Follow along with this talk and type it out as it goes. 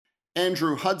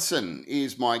Andrew Hudson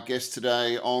is my guest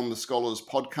today on the Scholars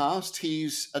Podcast.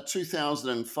 He's a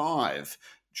 2005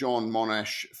 John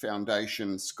Monash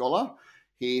Foundation Scholar.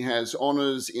 He has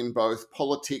honours in both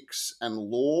politics and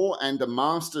law and a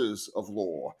Masters of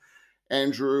Law.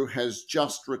 Andrew has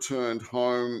just returned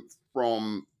home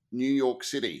from New York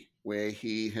City, where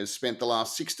he has spent the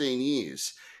last 16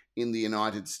 years in the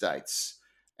United States.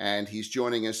 And he's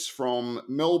joining us from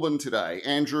Melbourne today.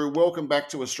 Andrew, welcome back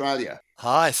to Australia.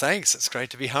 Hi, thanks. It's great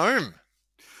to be home.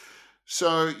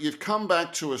 So you've come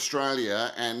back to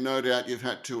Australia and no doubt you've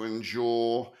had to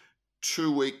endure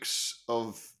 2 weeks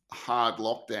of hard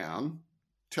lockdown.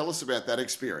 Tell us about that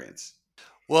experience.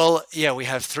 Well, yeah, we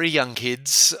have three young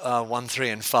kids, 1, 3,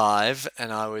 and 5,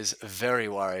 and I was very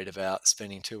worried about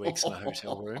spending 2 weeks in a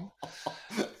hotel room.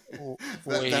 W-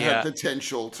 That We, had uh,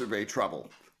 potential to be trouble.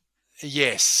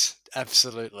 yes,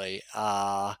 absolutely.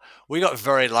 We got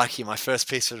very lucky. My first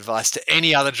piece of advice to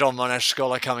any other John Monash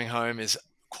scholar coming home is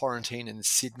quarantine in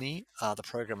Sydney. The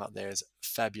program up there is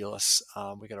fabulous.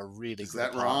 We got a really Is good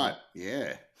that right? apartment.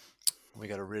 Yeah. We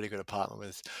got a really good apartment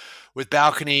with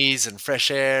balconies and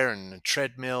fresh air and a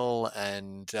treadmill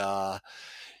and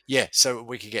yeah, so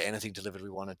we could get anything delivered we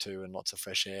wanted to and lots of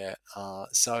fresh air.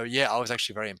 So yeah, I was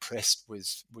actually very impressed we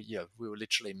were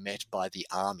literally met by the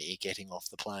army getting off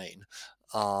the plane,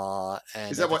 Is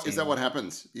and that what everything.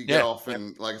 happens? You get Yeah, off yep.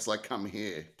 and like it's like come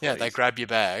here, Yeah, they please. grab your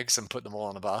bags and put them all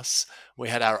on a bus. We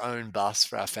had our own bus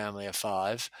for our family of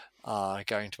five,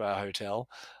 going to our hotel.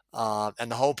 And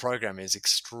the whole program is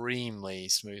extremely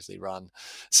smoothly run.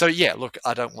 So yeah, look,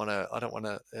 I don't want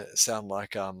to sound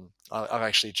like I've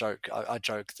actually I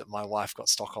joke that my wife got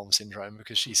Stockholm syndrome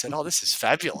because she said, "Oh, this is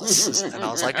fabulous," and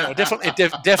I was like, "No,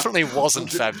 definitely I'm, wasn't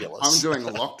do- I'm fabulous." doing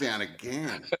a lockdown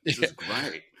again. This Yeah, is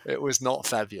great. it was not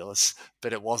fabulous,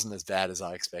 but it wasn't as bad as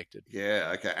I expected.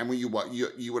 Yeah, okay. And were you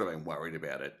would have been worried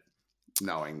about it,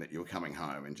 knowing that you were coming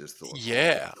home and just thought, oh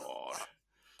Yeah, god.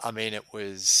 I mean, it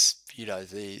was,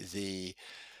 the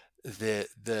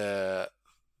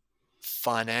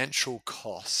financial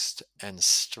cost and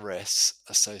stress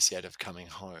associated with coming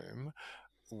home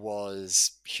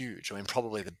was huge. I mean,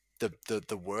 probably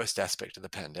the worst aspect of the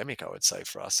pandemic, I would say,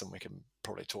 for us, and we can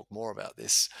probably talk more about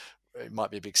this. It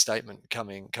might be a big statement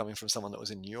coming from someone that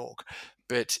was in New York,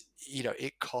 but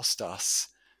it cost us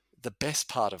the best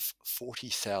part of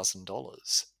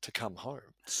 $40,000 to come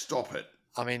home. Stop it.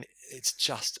 I mean, it's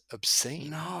just obscene.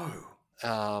 No.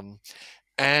 Um,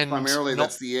 and Primarily not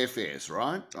that's the airfares,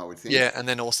 right? I would think. Yeah, and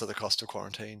then also the cost of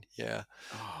quarantine. Yeah,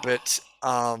 but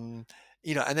Oh, and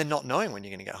then not knowing when you're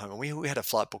going to get home. And we had a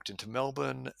flight booked into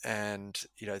Melbourne, and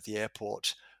the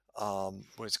airport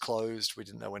was closed. We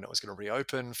didn't know when it was going to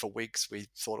reopen. For weeks, we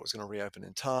thought it was going to reopen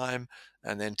in time,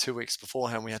 and then 2 weeks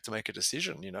beforehand, we had to make a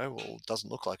decision. Well, it doesn't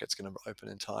look like it's going to open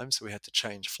in time, so we had to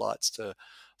change flights to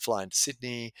fly into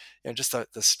Sydney. Just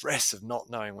the stress of not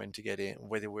knowing when to get in,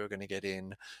 whether we were going to get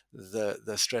in,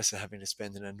 the stress of having to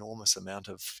spend an enormous amount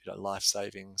of life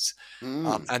savings,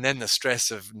 mm. and then the stress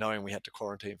of knowing we had to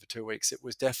quarantine for 2 weeks. It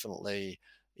was definitely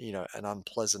an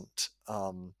unpleasant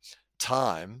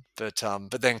time, but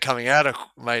then coming out of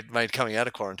made coming out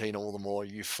of quarantine all the more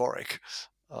euphoric.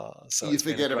 So You it's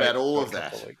been a forget about all of great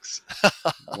couple of that. weeks.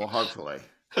 Well, hopefully.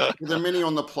 Were there many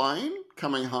on the plane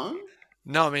coming home?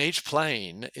 No, I mean each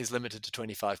plane is limited to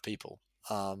 25 people.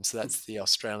 So that's the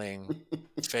Australian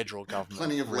federal government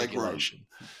Plenty of leg room. regulation.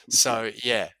 So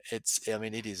yeah, I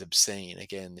mean, it is obscene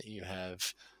again that you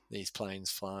have these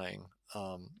planes flying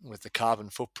with the carbon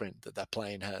footprint that that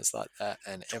plane has like that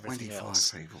and everything 25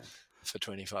 else people. for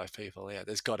 25 people. Yeah,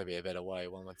 there's got to be a better way,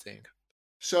 one would think.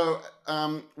 So,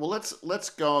 well, let's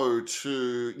go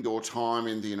to your time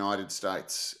in the United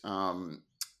States.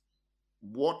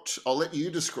 What I'll let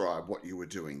you describe what you were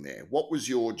doing there. What was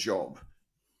your job?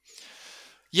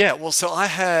 Yeah, well, so I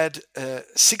had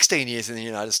 16 years in the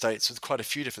United States with quite a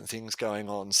few different things going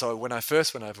on. So when I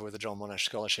first went over with the John Monash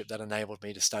Scholarship, that enabled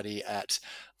me to study at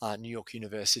New York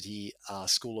University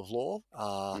School of Law,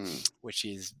 Mm, which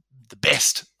is the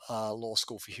best law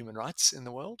school for human rights in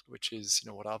the world, which is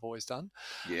what I've always done.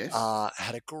 yes.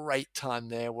 Had a great time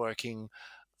there working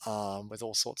with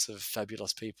all sorts of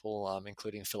fabulous people,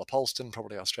 including Philip Alston,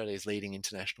 probably Australia's leading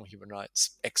international human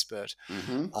rights expert.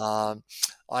 Mm-hmm. Um,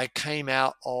 I came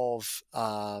out of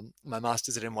my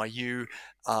master's at NYU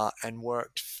and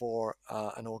worked for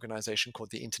an organization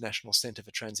called the International Center for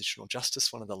Transitional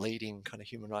Justice, one of the leading kind of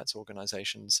human rights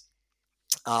organizations,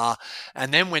 uh,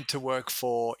 and then went to work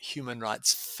for Human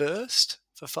Rights First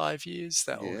for 5 years.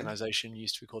 That Yeah. organization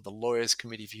used to be called the Lawyers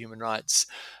Committee for Human Rights.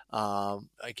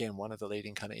 Again, one of the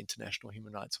leading kind of international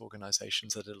human rights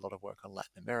organizations that did a lot of work on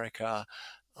Latin America.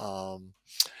 Um,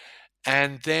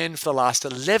 And then for the last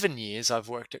 11 years, I've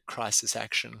worked at Crisis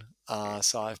Action.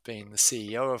 So I've been the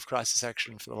CEO of Crisis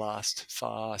Action for the last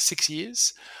 6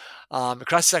 years.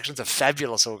 Crisis Action is a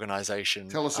fabulous organization.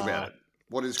 Tell us about it.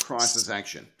 What is crisis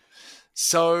action?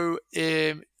 So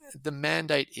the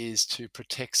mandate is to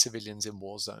protect civilians in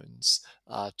war zones,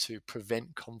 to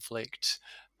prevent conflict,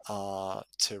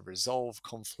 to resolve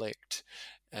conflict,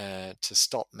 to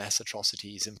stop mass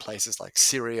atrocities in places like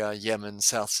Syria, Yemen,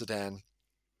 South Sudan.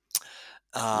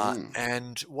 Mm.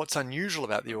 And what's unusual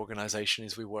about the organization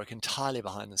is we work entirely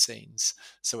behind the scenes.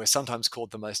 So we're sometimes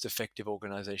called the most effective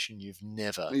organization you've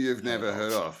never You've heard never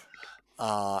heard of.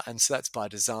 of. And so that's by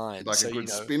design. Like a So, good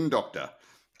spin doctor,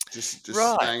 just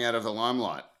right. staying out of the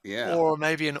limelight. Yeah. Or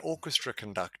maybe an orchestra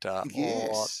conductor, or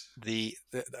Yes. the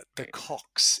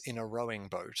cox in a rowing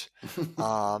boat.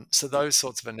 So those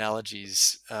sorts of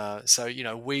analogies. So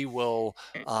we will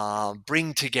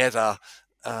bring together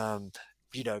um,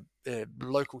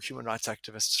 local human rights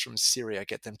activists from Syria,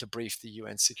 get them to brief the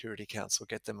UN Security Council,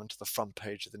 get them onto the front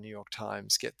page of the New York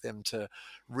Times, get them to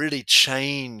really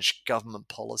change government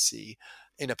policy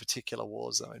in a particular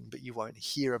war zone. But you won't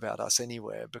hear about us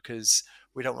anywhere because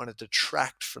we don't want to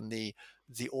detract from the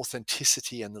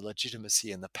authenticity and the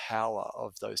legitimacy and the power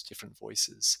of those different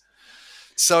voices.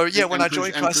 So yeah, when I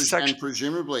joined Crisis Action, and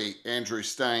presumably, Andrew,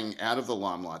 staying out of the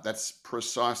limelight, that's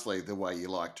precisely the way you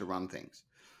like to run things.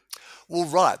 well,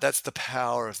 right, that's the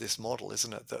power of this model,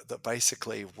 isn't it? That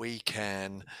basically we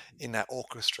can, in that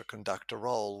orchestra conductor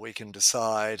role, we can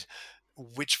decide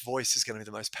which voice is going to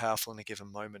be the most powerful in a given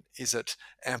moment. Is it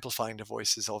amplifying the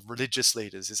voices of religious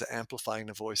leaders? Is it amplifying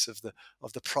the voice of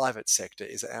the private sector?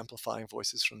 Is it amplifying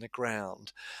voices from the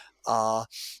ground?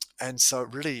 And so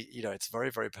really, it's a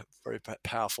very, very, very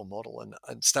powerful model.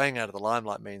 And staying out of the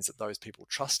limelight means that those people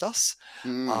trust us.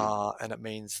 Mm. And it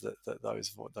means that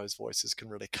those voices can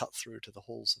really cut through to the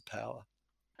halls of power.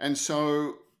 And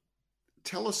so,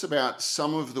 tell us about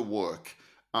some of the work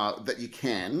that you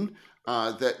can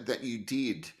that you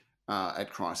did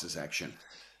at Crisis Action.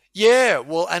 Yeah,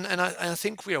 well, and I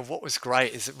think what was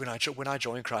great is that when I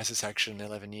joined Crisis Action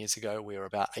 11 years ago, we were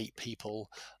about 8 people.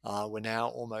 We're now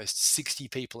almost 60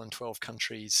 people in 12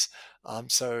 countries.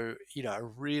 So a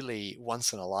really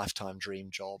once in a lifetime dream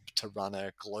job to run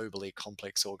a globally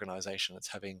complex organization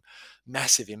that's having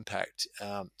massive impact.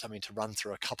 To run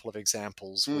through a couple of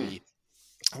examples, Mm.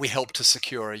 we helped to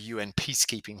secure a UN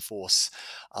peacekeeping force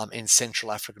in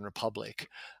Central African Republic,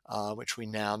 which we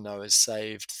now know has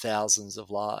saved thousands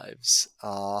of lives.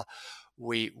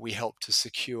 We helped to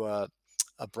secure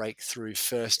a breakthrough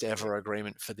first ever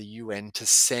agreement for the UN to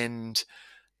send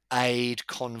aid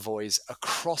convoys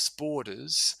across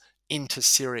borders into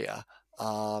Syria,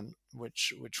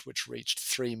 which reached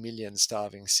 3 million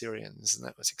starving Syrians, and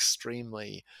that was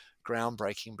extremely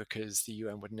groundbreaking because the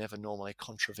UN would never normally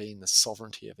contravene the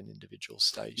sovereignty of an individual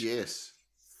state. Yes.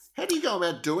 How do you go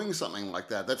about doing something like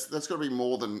that? That's got to be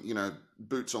more than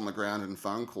boots on the ground and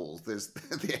phone calls. There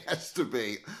has to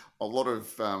be a lot of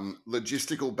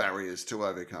logistical barriers to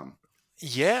overcome.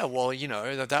 Yeah, well,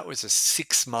 that was a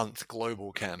 6-month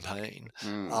global campaign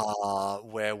Mm.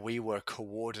 where we were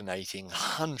coordinating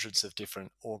hundreds of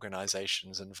different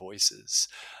organizations and voices.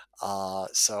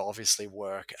 So obviously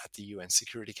work at the UN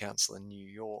Security Council in New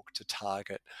York to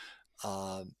target,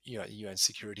 UN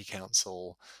Security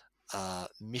Council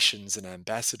missions and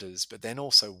ambassadors, but then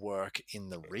also work in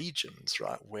the regions,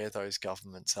 right, where those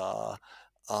governments are.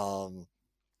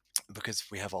 Because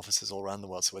we have offices all around the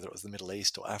world, so whether it was the Middle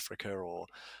East or Africa or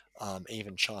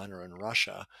even China and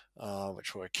Russia,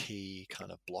 which were key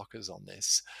kind of blockers on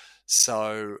this.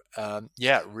 So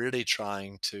really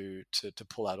trying to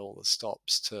pull out all the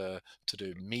stops to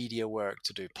do media work,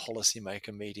 to do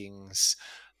policymaker meetings.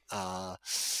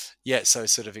 So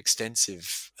sort of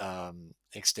extensive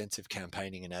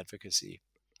campaigning and advocacy.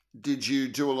 Did you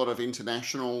do a lot of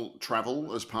international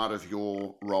travel as part of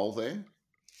your role there?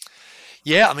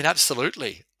 Yeah, I mean,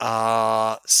 absolutely.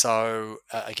 Again,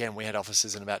 we had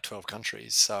offices in about 12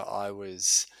 countries. So I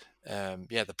was,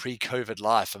 the pre-COVID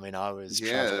life. I mean, I was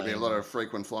Yeah, there'd be a lot traveling. of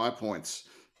frequent flyer points.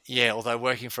 Yeah, although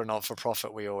working for a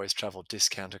not-for-profit, we always travel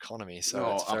discount economy. So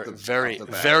Oh, it's very, up very, the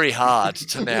back. very hard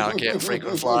to now get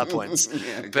frequent flyer points.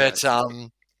 Yeah, okay.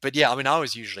 But yeah, I mean, I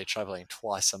was usually traveling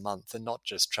twice a month, and not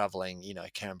just traveling,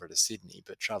 Canberra to Sydney,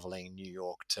 but traveling New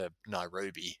York to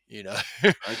Nairobi. Okay,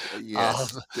 um,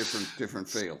 yes, different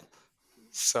feel.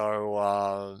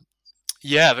 so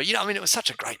but I mean, it was such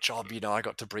a great job. I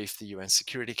got to brief the UN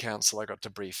Security Council. I got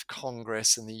to brief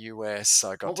Congress in the US.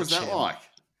 I got What to was that chair. like?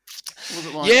 What was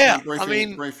it like Yeah, I briefing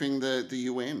mean, briefing the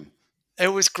UN? it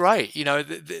was great.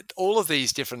 All of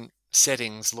these different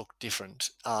settings look different.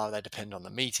 They depend on the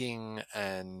meeting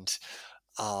and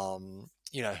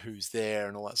who's there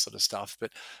and all that sort of stuff.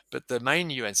 But the main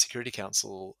UN Security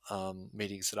Council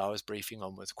meetings that I was briefing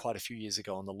on was quite a few years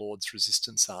ago on the Lord's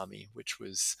Resistance Army, which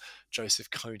was Joseph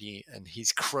Kony and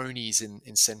his cronies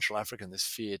in Central Africa, this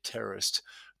feared terrorist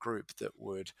group that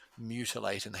would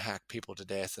mutilate and hack people to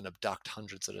death and abduct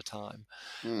hundreds at a time.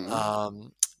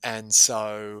 And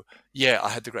so, I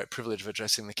had the great privilege of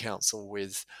addressing the council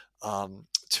with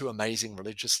two amazing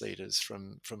religious leaders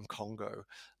from Congo,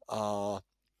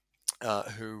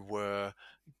 who were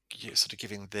sort of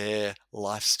giving their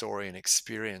life story and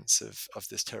experience of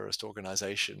this terrorist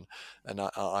organization. And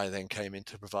I then came in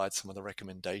to provide some of the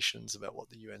recommendations about what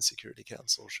the UN Security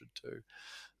Council should do.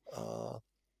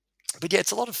 But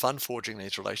it's a lot of fun forging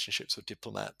these relationships with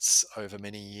diplomats over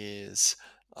many years.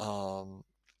 It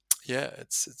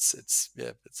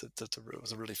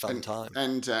was a really fun time.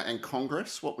 And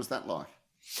Congress, what was that like?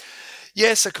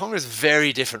 Yeah, so Congress is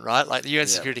very different, right? Like the UN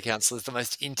Security Council is the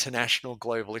most international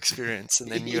global experience, and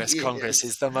then US Congress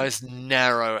is the most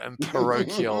narrow and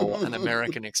parochial and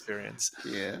American experience.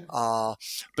 Yeah.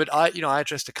 But I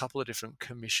addressed a couple of different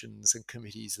commissions and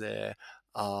committees there.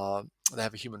 They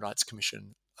have a human rights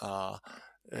commission,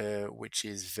 which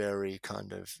is very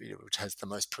kind of, which has the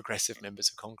most progressive members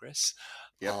of Congress.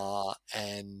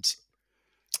 And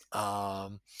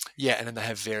then they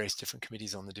have various different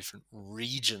committees on the different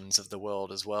regions of the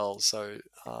world as well. So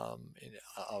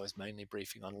I was mainly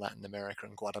briefing on Latin America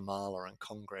and Guatemala and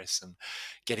Congress, and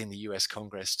getting the US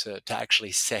Congress to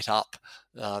actually set up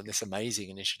this amazing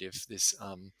initiative, this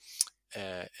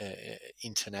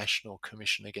International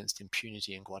Commission Against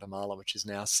Impunity in Guatemala, which has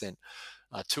now sent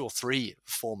 2 or 3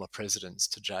 former presidents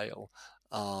to jail.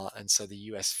 And so the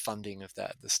US funding of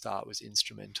that at the start was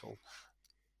instrumental.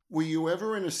 Were you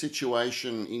ever in a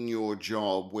situation in your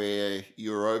job where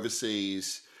you're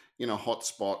overseas in a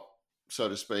hotspot, so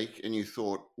to speak, and you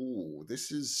thought, "Ooh,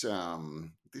 this is a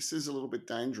little bit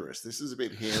dangerous. This is a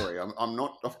bit hairy. I'm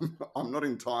not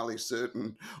entirely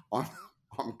certain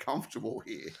I'm comfortable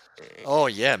here." Oh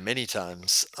yeah, many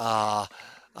times.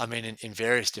 I mean, in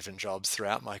various different jobs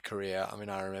throughout my career. I mean,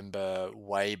 I remember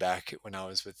way back when I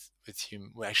was with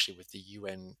the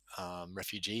UN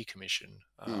Refugee Commission.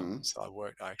 So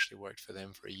I actually worked for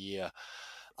them for a year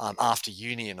after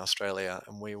uni in Australia,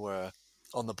 and we were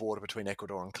on the border between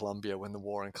Ecuador and Colombia when the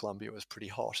war in Colombia was pretty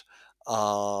hot.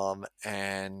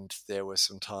 And there were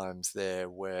some times there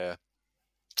where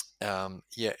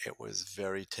it was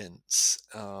very tense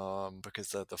because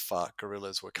the FARC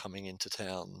guerrillas were coming into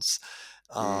towns.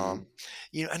 And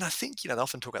I think, they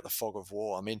often talk about the fog of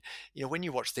war. I mean, when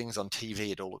you watch things on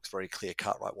TV, it all looks very clear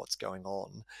cut, right? What's going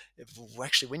on.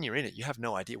 Actually, when you're in it, you have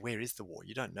no idea where is the war.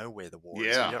 You don't know where the war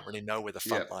is. You don't really know where the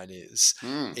front line is.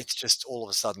 It's just all of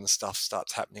a sudden stuff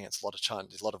starts happening. It's a lot of chant,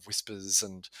 there's a lot of whispers,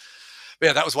 and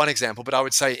that was one example. But I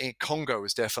would say Congo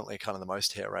is definitely kind of the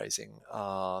most hair-raising.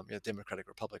 Democratic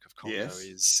Republic of Congo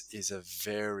is a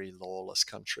very lawless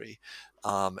country,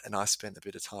 and I spent a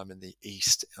bit of time in the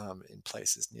east, in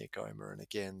places near Goma, and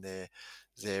again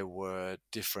there were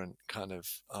different kind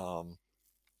of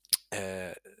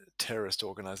terrorist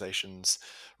organizations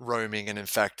roaming, and in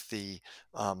fact the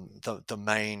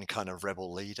main kind of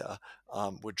rebel leader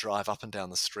would drive up and down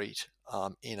the street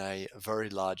in a very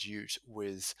large ute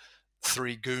with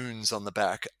 3 goons on the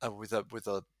back with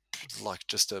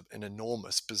an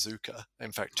enormous bazooka.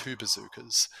 In fact, 2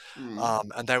 bazookas,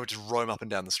 and they would just roam up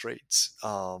and down the streets.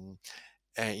 And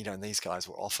these guys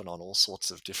were often on all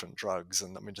sorts of different drugs,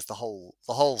 and I mean, just the whole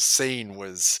scene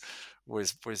was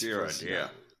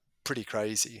pretty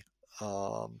crazy.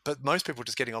 But most people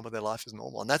just getting on with their life as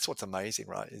normal, and that's what's amazing,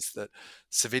 right? Is that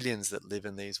civilians that live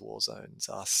in these war zones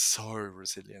are so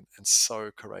resilient and so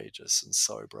courageous and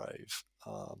so brave.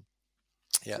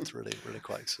 It's really, really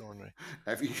quite extraordinary.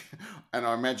 And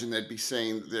I imagine there'd be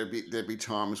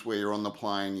times where you're on the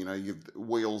plane, you've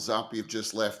wheels up, you've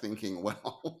just left thinking,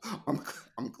 well,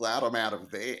 I'm glad I'm out of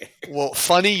there. Well,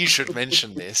 funny you should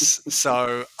mention this.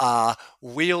 So,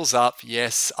 wheels up,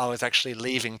 yes, I was actually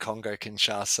leaving Congo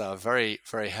Kinshasa. Very,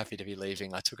 very happy to be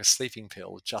leaving. I took a sleeping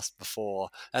pill just before,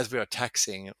 as we were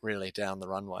taxiing really down the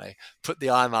runway, put the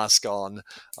eye mask on.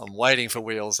 I'm waiting for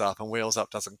wheels up, and wheels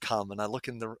up doesn't come. And I look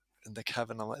in the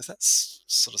cabin, I'm like, is that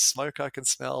sort of smoke I can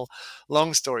smell?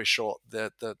 Long story short,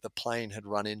 the plane had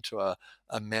run into a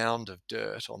mound of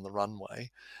dirt on the runway.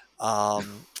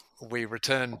 We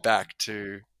returned back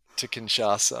to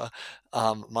Kinshasa.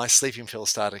 My sleeping pill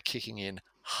started kicking in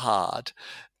hard,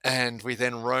 and we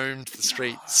then roamed the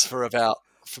streets for about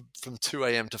from 2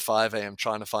 a.m. to 5 a.m.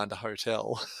 trying to find a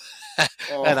hotel.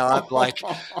 And I'm like,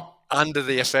 under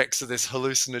the effects of this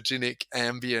hallucinogenic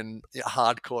Ambien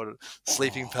hardcore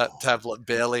sleeping Oh, tablet,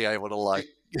 barely able to like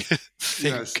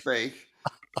think. speak.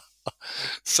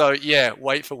 So yeah,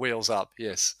 wait for Wheels Up.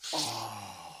 Yes.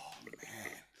 Oh,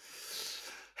 man.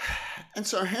 And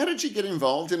so, how did you get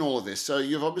involved in all of this? So,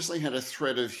 you've obviously had a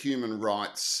thread of human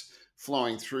rights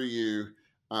flowing through you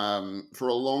for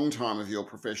a long time of your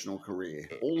professional career,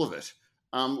 all of it.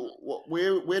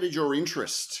 Where did your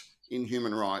interest in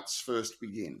human rights first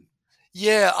begin?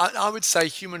 Yeah, I would say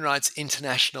human rights,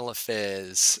 international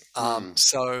affairs. Mm,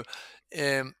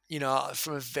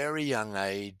 From a very young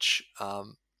age,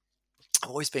 I've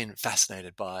always been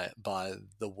fascinated by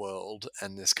the world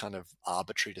and this kind of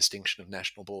arbitrary distinction of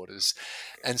national borders.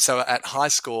 And so at high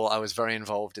school, I was very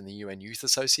involved in the UN Youth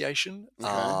Association,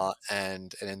 okay.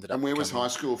 and it ended And up where was high becoming.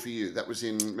 school for you? That was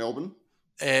in Melbourne?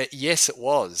 Yes, it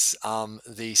was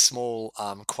the small,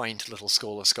 quaint little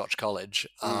school of Scotch College,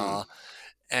 Mm,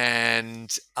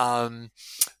 and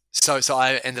so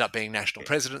I ended up being national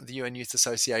president of the UN Youth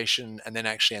Association, and then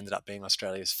actually ended up being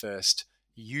Australia's first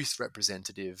youth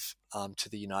representative to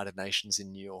the United Nations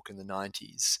in New York in the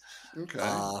 90s. okay.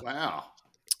 Uh, Wow.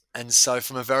 and so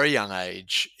from a very young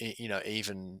age,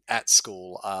 even at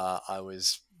school, I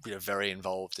was very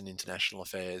involved in international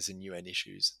affairs and UN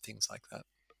issues, things like that.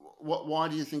 Why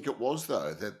do you think it was,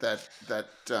 though,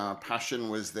 that passion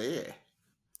was there?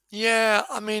 Yeah,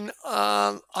 I mean,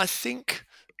 I think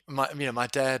my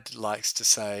dad likes to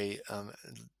say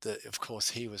that, of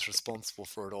course, he was responsible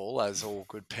for it all, as all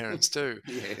good parents do.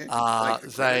 Yeah, Uh, take the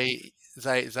credit.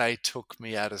 they took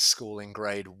me out of school in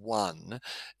grade one,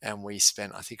 and we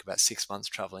spent, I think, about 6 months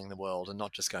traveling the world, and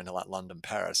not just going to like London,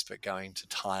 Paris, but going to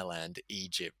Thailand,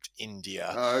 Egypt,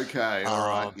 India. Okay, all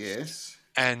right, Um, yes.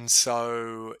 and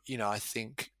so, I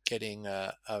think getting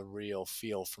a real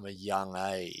feel from a young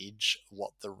age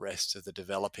what the rest of the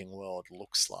developing world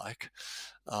looks like,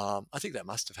 I think that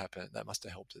must have happened. That must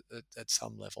have helped at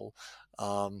some level.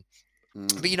 Um,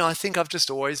 but, Mm, I think I've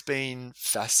just always been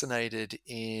fascinated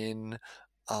in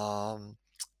um,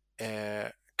 uh,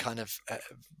 kind of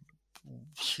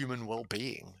human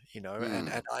well-being, and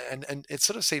mm, and it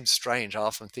sort of seems strange. I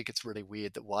often think it's really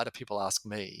weird that why do people ask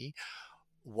me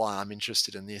why I'm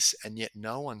interested in this, and yet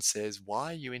no one says,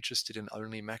 why are you interested in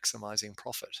only maximizing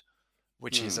profit?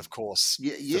 Which is, mm. of course,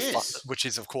 Yes.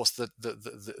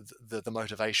 the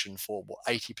motivation for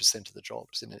 80% of the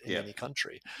jobs in Yep. any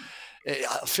country.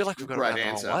 I feel like we've got it Great around the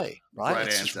wrong answer. way, right? Great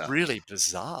It's just answer. really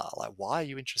bizarre. Like, why are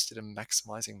you interested in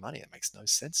maximizing money? It makes no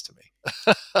sense to me.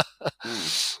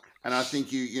 Mm. And I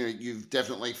think you've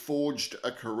definitely forged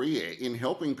a career in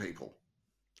helping people.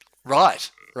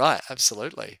 Right, right,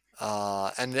 absolutely.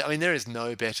 And I mean, there is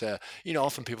no better.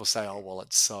 Often people say, "Oh, well,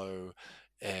 it's so,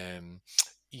 um,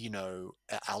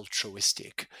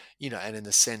 altruistic." And in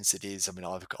the sense it is. I mean,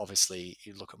 I've obviously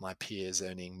you look at my peers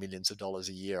earning millions of dollars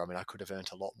a year. I mean, I could have earned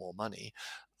a lot more money,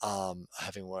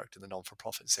 having worked in the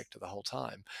non-for-profit sector the whole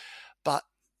time. But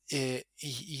the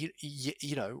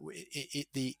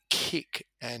kick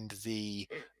and the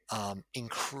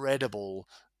incredible.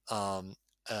 Um,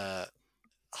 uh,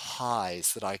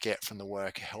 Highs that I get from the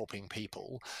work helping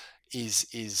people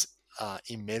is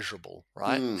immeasurable,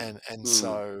 right? Mm, And mm.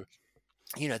 so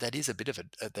that is a bit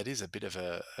of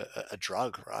a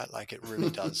drug, right? Like it really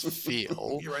does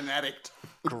feel You're an addict.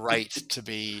 great to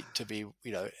be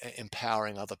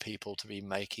empowering other people, to be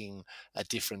making a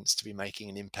difference, to be making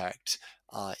an impact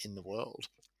in the world.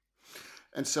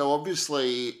 And so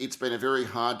obviously it's been a very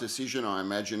hard decision, I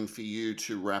imagine, for you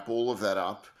to wrap all of that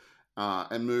up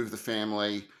and move the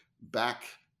family back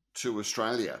to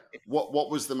Australia. What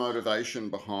was the motivation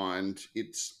behind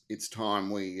it's time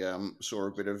we saw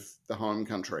a bit of the home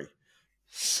country?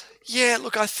 Yeah,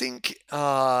 look, I think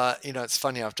it's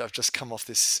funny. I've just come off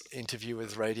this interview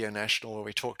with Radio National where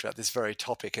we talked about this very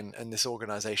topic, and this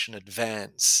organisation,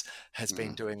 Advance, has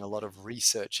been Mm, doing a lot of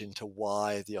research into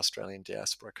why the Australian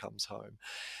diaspora comes home.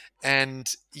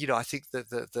 And I think that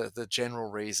the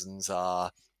general reasons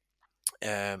are,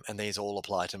 and these all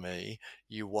apply to me.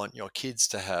 You want your kids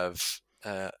to have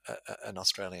an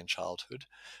Australian childhood.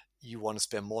 You want to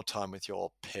spend more time with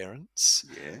your parents.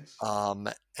 yes. um,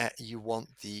 you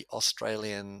want the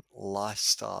Australian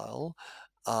lifestyle,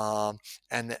 um,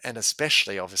 and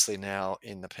especially obviously now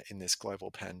in this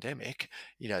global pandemic,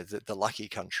 the lucky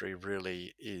country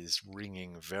really is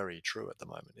ringing very true at the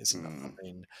moment, isn't it? I Mm,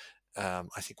 mean,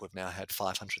 I think we've now had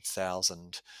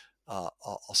 500,000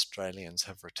 Australians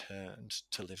have returned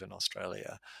to live in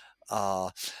Australia. Uh,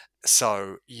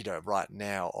 so, right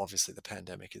now, obviously, the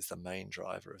pandemic is the main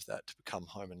driver of that, to come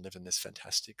home and live in this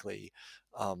fantastically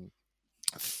um,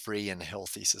 free and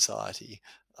healthy society.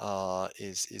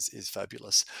 is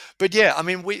fabulous. But yeah, I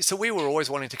mean, we were always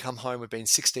wanting to come home. We've been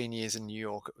 16 years in New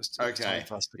York. It was time Okay.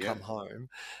 for us to come Yep. home.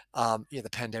 The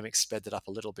pandemic sped that up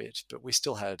a little bit, but we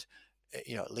still had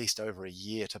at least over a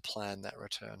year to plan that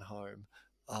return home.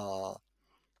 Uh,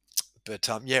 but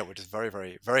yeah, we're just very,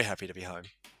 very, very happy to be home.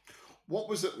 What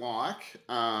was it like?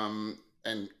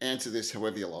 And answer this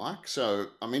however you like. So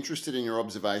I'm interested in your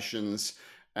observations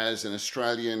as an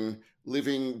Australian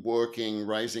living, working,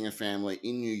 raising a family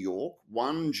in New York.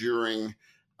 One during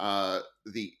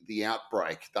the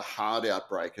outbreak, the hard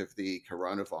outbreak of the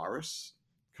coronavirus,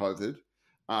 COVID,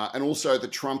 and also the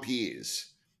Trump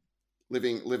years,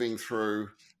 living through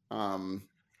um,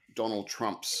 Donald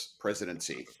Trump's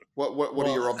presidency. What are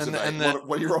Well, your and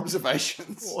what are your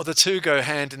observations? well, the two go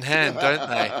hand in hand, don't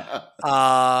they?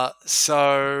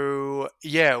 So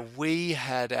yeah, we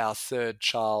had our third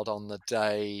child on the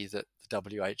day that the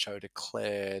WHO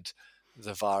declared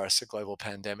the virus a global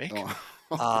pandemic. Oh,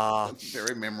 Uh,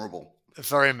 very memorable.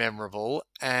 Very memorable.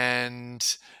 And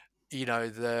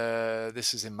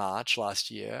this was in March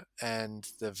last year, and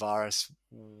the virus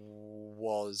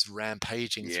was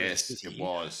rampaging through the Yes, it city,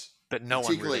 was. but no one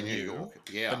Particularly really New knew. York.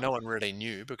 Yeah. But no one really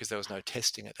knew because there was no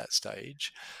testing at that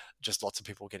stage. Just lots of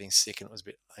people getting sick, and it was a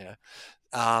bit.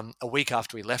 A week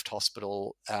after we left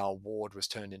hospital, our ward was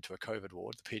turned into a COVID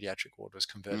ward. The pediatric ward was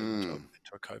converted Mm, into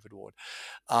a COVID ward.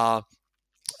 Uh,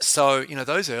 so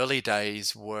those early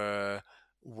days were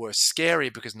scary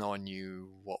because no one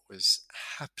knew what was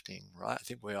happening, right? I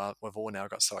think we've all now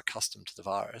got so accustomed to the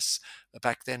virus, but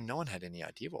back then no one had any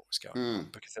idea what was going on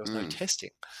mm, because there was no mm,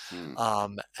 testing, mm,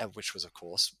 which was of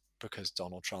course because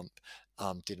Donald Trump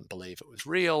didn't believe it was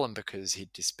real, and because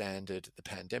he'd disbanded the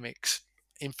pandemic's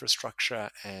infrastructure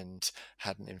and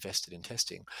hadn't invested in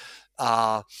testing.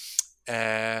 Uh,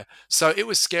 so it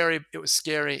was scary. It was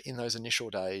scary in those initial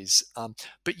days,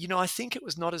 but I think it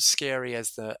was not as scary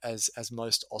as as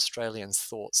most Australians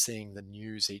thought. Seeing the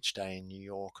news each day in New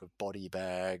York of body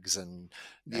bags and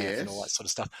all that yes. sort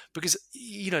of stuff, because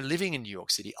living in New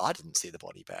York City, I didn't see the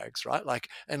body bags, right? Like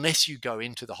unless you go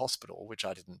into the hospital, which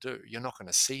I didn't do, you're not going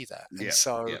to see that. And Yep.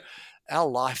 so Yep. our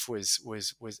life was,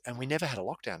 and we never had a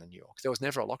lockdown in New York. There was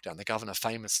never a lockdown. The governor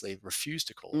famously refused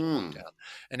to call it a Mm. lockdown,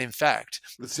 and in fact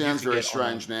It you sounds could very get on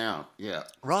a strange now. Yeah.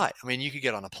 right. I mean, you could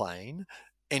get on a plane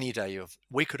any day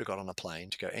we could have got on a plane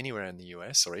to go anywhere in the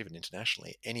US or even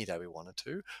internationally any day we wanted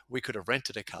to. We could have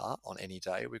rented a car on any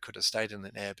day. We could have stayed in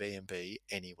an Airbnb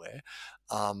anywhere.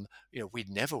 We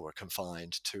never were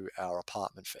confined to our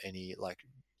apartment for any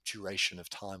duration of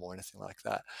time or anything like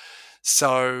that.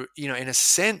 So, in a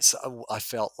sense, I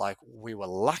felt like we were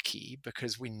lucky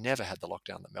because we never had the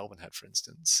lockdown that Melbourne had, for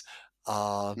instance.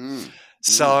 Um, Mm, mm,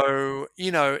 so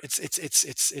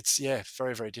it's yeah,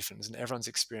 very, very different. And everyone's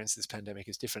experience of this pandemic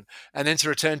is different. And then to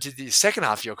return to the second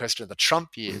half of your question, the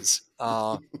Trump years,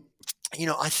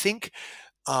 I think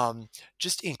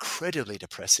just incredibly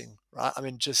depressing, right? I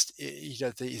mean, just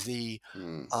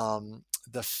mm. um,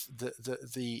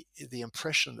 the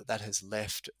impression that has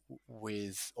left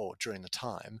with or during the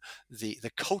time, the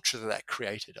culture that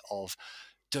created of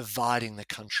dividing the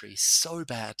country so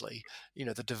badly.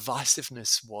 The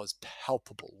divisiveness was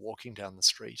palpable walking down the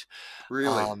street.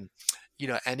 Really? Um,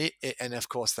 and of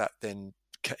course that then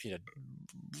you know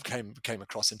came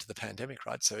across into the pandemic,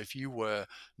 right? So if you were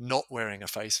not wearing a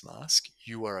face mask,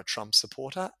 you were a Trump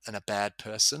supporter and a bad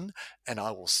person, and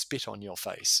I will spit on your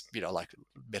face, like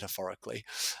metaphorically.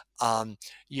 Um,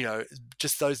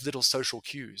 just those little social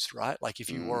cues, right? Like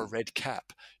if you wore a Mm, red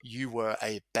cap, you were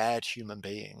a bad human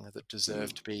being that mm.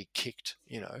 deserved to be kicked.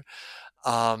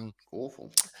 Um,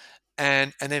 Awful.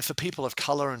 and then for people of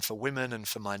color and for women and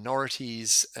for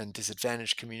minorities and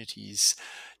disadvantaged communities,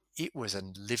 it was a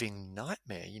living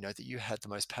nightmare, that you had the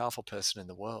most powerful person in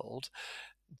the world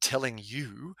telling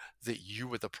you that you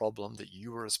were the problem, that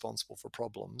you were responsible for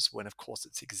problems, when of course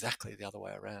it's exactly the other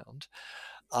way around.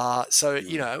 So,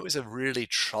 Mm, it was a really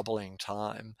troubling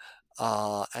time.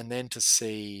 And then to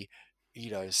see,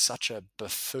 such a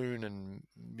buffoon and,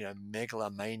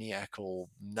 megalomaniacal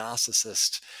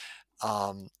narcissist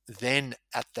then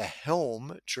at the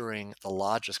helm during the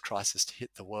largest crisis to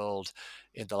hit the world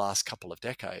in the last couple of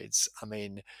decades. I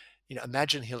mean,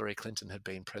 imagine Hillary Clinton had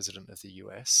been president of the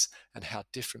US and how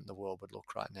different the world would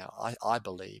look right now. I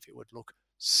believe it would look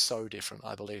so different.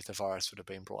 I believe the virus would have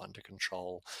been brought under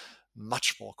control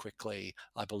much more quickly.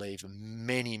 I believe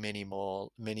many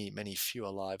fewer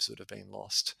lives would have been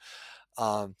lost.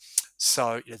 Um,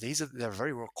 so there are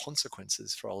very real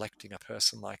consequences for electing a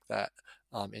person like that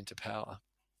into power.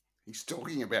 he's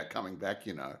talking about coming back.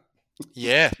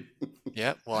 Yeah,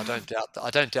 yeah. Well, I don't doubt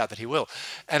that he will.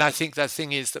 And I think the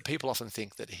thing is that people often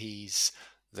think that he's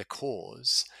the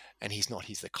cause, and he's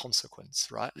the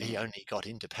consequence, right? He Mm. only got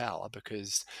into power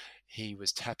because he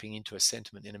was tapping into a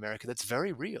sentiment in America that's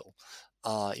very real.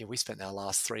 We spent our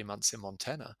last 3 months in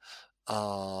Montana,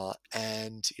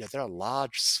 and there are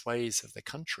large swathes of the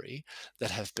country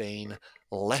that have been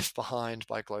left behind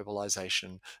by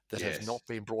globalization, that have Yes. not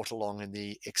been brought along in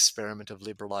the experiment of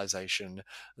liberalization,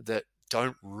 that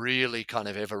don't really kind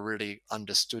of ever really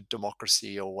understood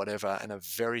democracy or whatever, and are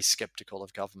very skeptical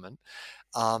of government.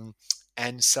 Um,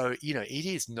 and so, it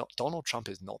is not, Donald Trump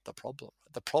is not the problem.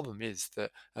 The problem is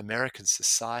that American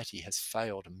society has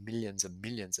failed millions and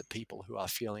millions of people who are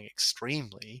feeling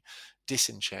extremely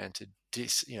disenchanted,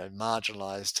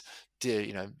 marginalized,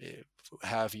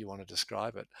 however you want to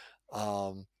describe it.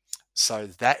 So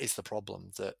that is the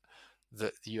problem that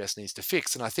the US needs to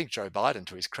fix. And I think Joe Biden,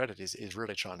 to his credit, is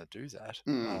really trying to do that.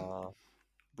 Mm.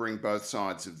 Bring both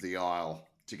sides of the aisle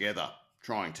together,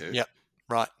 trying to. Yep.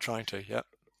 Right. Trying to. Yep.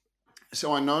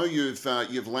 So I know you've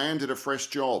landed a fresh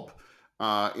job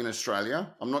in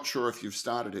Australia. I'm not sure if you've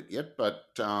started it yet,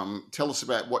 but tell us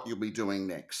about what you'll be doing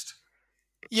next.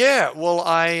 Yeah, well,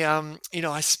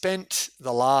 I spent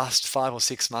the last 5 or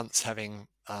 6 months having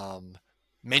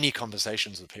many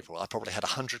conversations with people. I probably had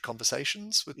 100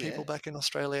 conversations with Yeah. people back in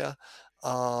Australia,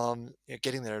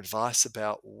 getting their advice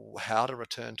about how to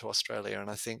return to Australia. And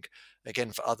I think,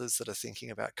 again, for others that are thinking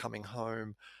about coming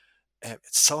home,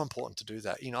 it's so important to do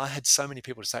that. I had so many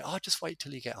people to say, "Oh, just wait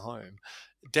till you get home."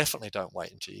 Definitely don't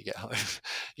wait until you get home. I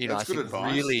That's good think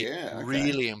advice. really, Yeah.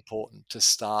 Okay. really important to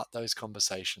start those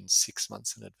conversations 6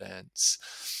 months in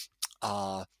advance.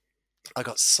 Uh, I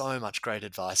got so much great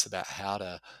advice about how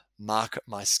to market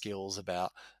my skills,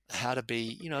 about how to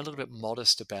be, a little bit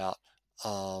modest about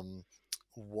um,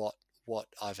 what what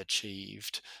I've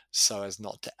achieved, so as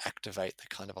not to activate the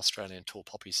kind of Australian tall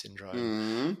poppy syndrome.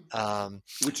 Mm. Um,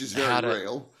 Which is very how to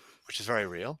real. Which is very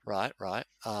real, right? Right.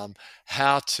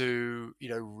 How to,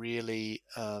 really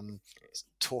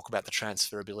talk about the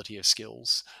transferability of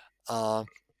skills. And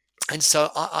so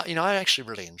I actually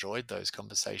really enjoyed those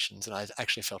conversations, and I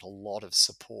actually felt a lot of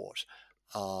support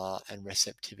and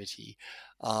receptivity.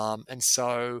 And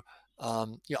so,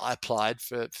 I applied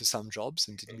for some jobs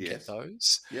and didn't get Yes.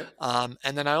 those. Yep. And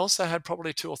then I also had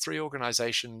probably 2 or 3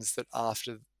 organizations that,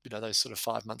 after those sort of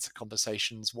 5 months of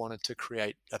conversations, wanted to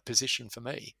create a position for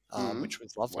me, Mm. which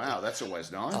was lovely. Wow, that's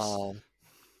always nice. Um,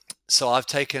 so I've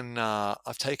taken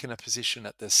a position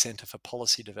at the Centre for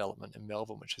Policy Development in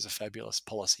Melbourne, which is a fabulous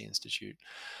policy institute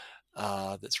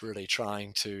that's really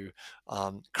trying to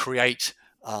create,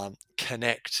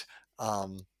 connect,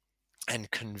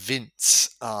 and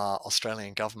convince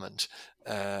Australian government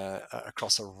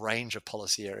across a range of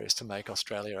policy areas to make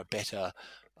Australia a better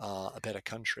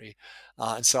country.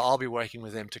 And so I'll be working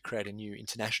with them to create a new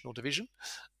international division.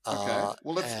 Okay. Uh,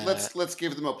 Well, let's uh, let's let's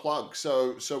give them a plug.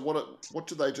 So what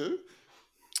do they do?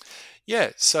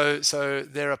 Yeah, so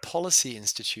they're a policy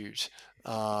institute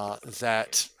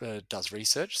that does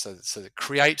research. So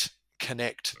create,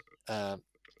 connect, um,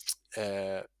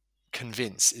 uh,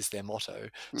 convince is their motto.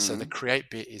 So the Mm. create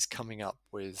bit is coming up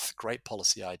with great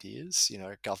policy ideas.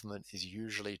 Government is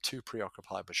usually too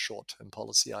preoccupied with short-term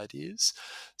policy ideas.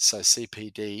 So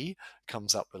CPD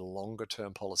comes up with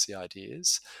longer-term policy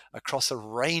ideas across a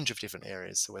range of different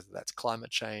areas. So whether that's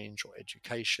climate change or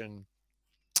education,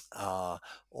 uh,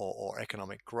 or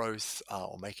economic growth,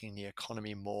 or making the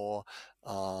economy more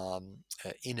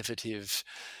innovative.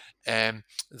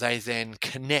 They then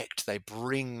connect, they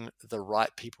bring the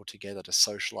right people together to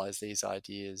socialize these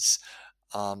ideas,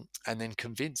 and then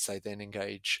convince. They then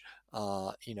engage,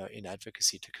 in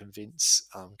advocacy to convince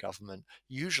government,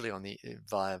 usually on the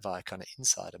via kind of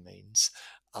insider means,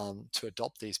 to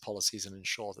adopt these policies and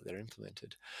ensure that they're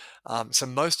implemented. So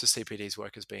most of CPD's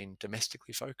work has been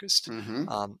domestically focused. Mm-hmm.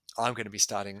 I'm going to be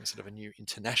starting sort of a new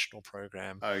international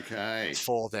program Okay.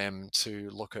 for them to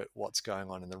look at what's going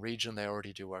on in the region. They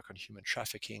already do work on human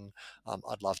trafficking.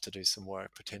 I'd love to do some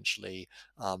work potentially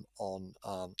on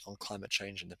climate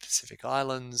change in the Pacific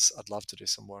Islands. I'd love to do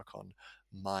some work on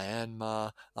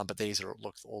Myanmar, but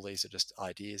all these are just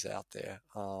ideas out there.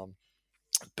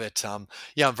 But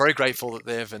yeah, I'm very grateful that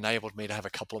they've enabled me to have a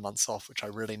couple of months off, which I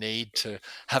really need to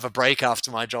have a break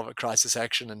after my job at Crisis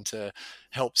Action and to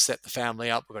help set the family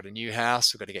up. We've got a new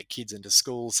house, we've got to get kids into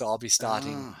school, so I'll be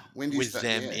starting When do you with start?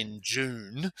 them Yeah, in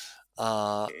June,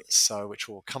 so which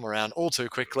will come around all too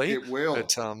quickly. it will.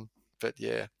 But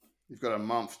yeah. You've got a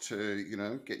month to,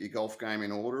 get your golf game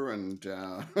in order and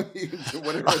you can do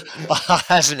whatever. I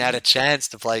haven't had a chance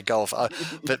to play golf,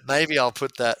 but maybe I'll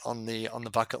put that on the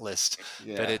bucket list.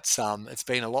 But Yeah. it's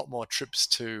been a lot more trips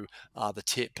to the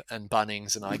Tip and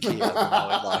Bunnings and IKEA than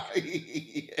I would like.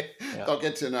 Yeah. Yeah. They'll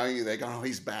get to know you. They're going, oh,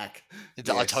 he's back.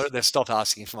 Yes. They've stopped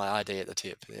asking for my ID at the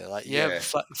Tip. They're like, Yeah.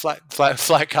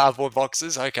 flat cardboard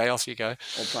boxes. Okay, off you go. Or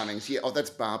Bunnings. Yeah. Oh, that's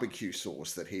barbecue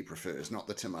sauce that he prefers, not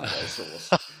the tomato sauce.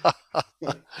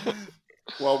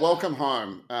 Well, welcome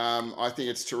home. I think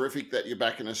it's terrific that you're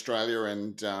back in Australia,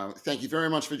 and thank you very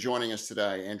much for joining us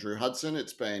today, Andrew Hudson.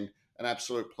 It's been an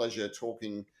absolute pleasure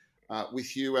talking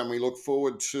with you, and we look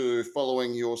forward to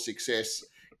following your success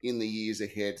in the years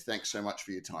ahead. Thanks so much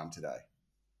for your time today.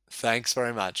 Thanks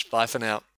very much. Bye for now.